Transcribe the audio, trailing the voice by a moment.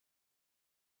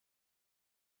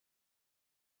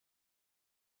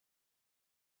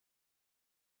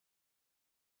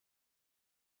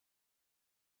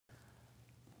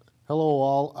Hello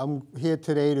all, I'm here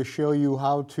today to show you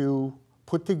how to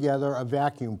put together a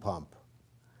vacuum pump.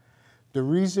 The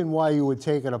reason why you would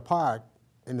take it apart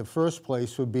in the first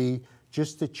place would be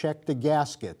just to check the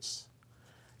gaskets,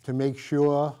 to make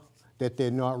sure that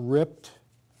they're not ripped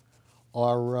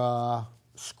or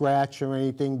scratched or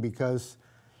anything, because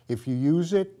if you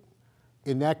use it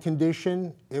in that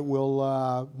condition, it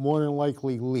will more than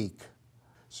likely leak.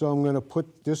 So I'm going to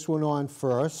put this one on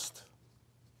first.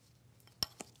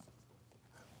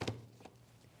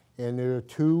 And there are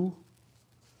two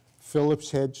Phillips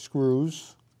head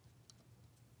screws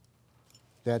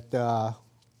that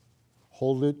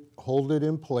hold it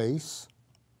in place.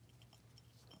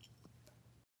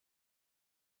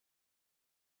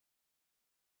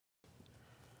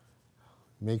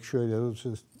 Make sure those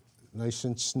are nice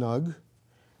and snug.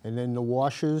 And then the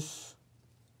washers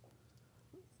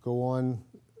go on.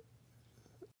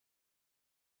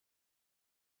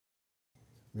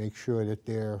 Make sure that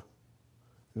they're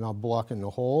not blocking the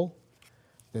hole.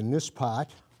 Then this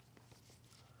part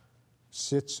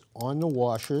sits on the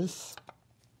washers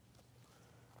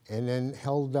and then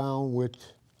held down with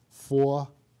 4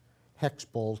 hex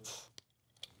bolts.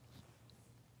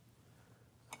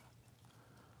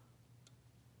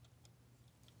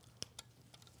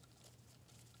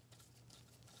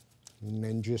 And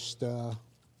then just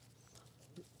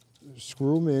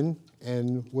screw them in,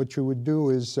 and what you would do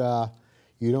is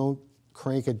you don't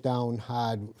crank it down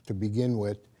hard to begin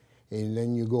with, and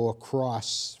then you go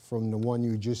across from the one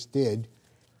you just did.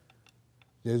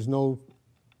 There's no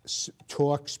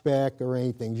torque spec or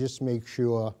anything, just make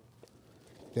sure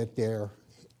that they're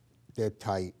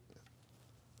tight.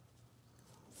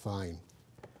 Fine.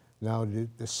 Now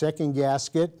the second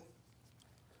gasket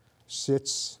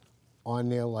sits on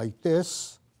there like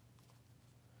this,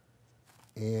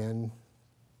 and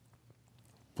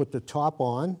put the top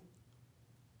on.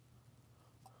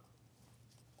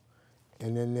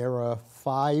 And then there are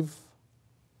 5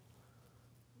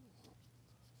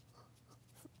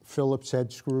 Phillips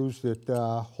head screws that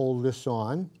hold this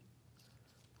on.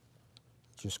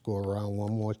 Just go around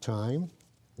one more time.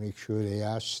 Make sure they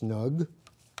are snug.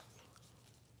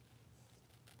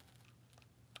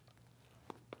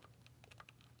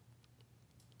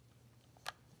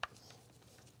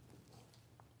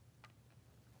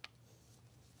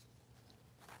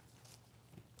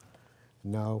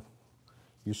 Now,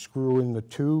 you screw in the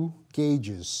 2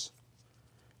 gauges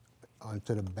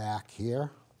onto the back here.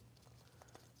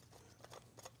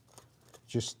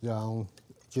 Just down,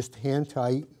 just hand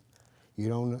tight. You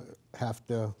don't have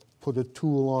to put a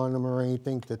tool on them or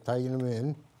anything to tighten them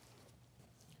in.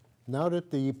 Now that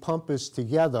the pump is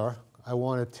together, I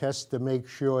want to test to make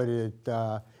sure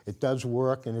that it does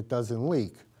work and it doesn't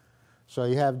leak. So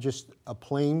you have just a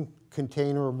plain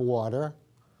container of water.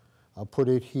 I'll put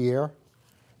it here.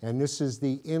 And this is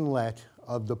the inlet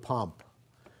of the pump.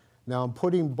 Now I'm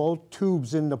putting both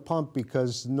tubes in the pump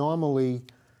because normally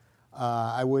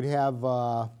I would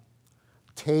have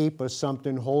tape or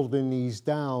something holding these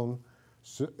down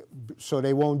so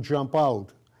they won't jump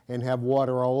out and have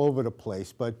water all over the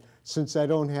place. But since I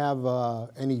don't have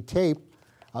any tape,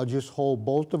 I'll just hold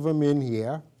both of them in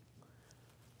here,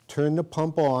 turn the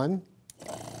pump on.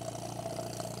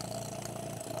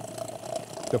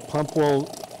 The pump will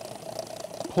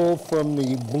pull from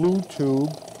the blue tube,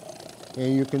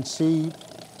 and you can see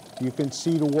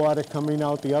the water coming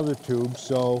out the other tube.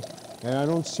 So, and I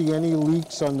don't see any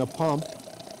leaks on the pump.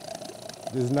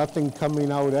 There's nothing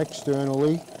coming out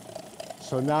externally.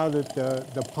 So now that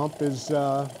the pump is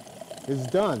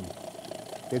done,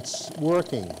 it's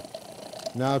working.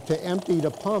 Now to empty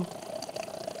the pump,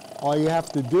 all you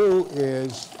have to do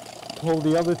is pull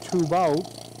the other tube out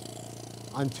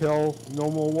until no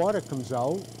more water comes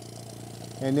out.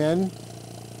 And then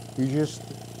you just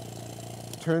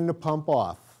turn the pump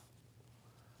off.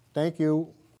 Thank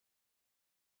you.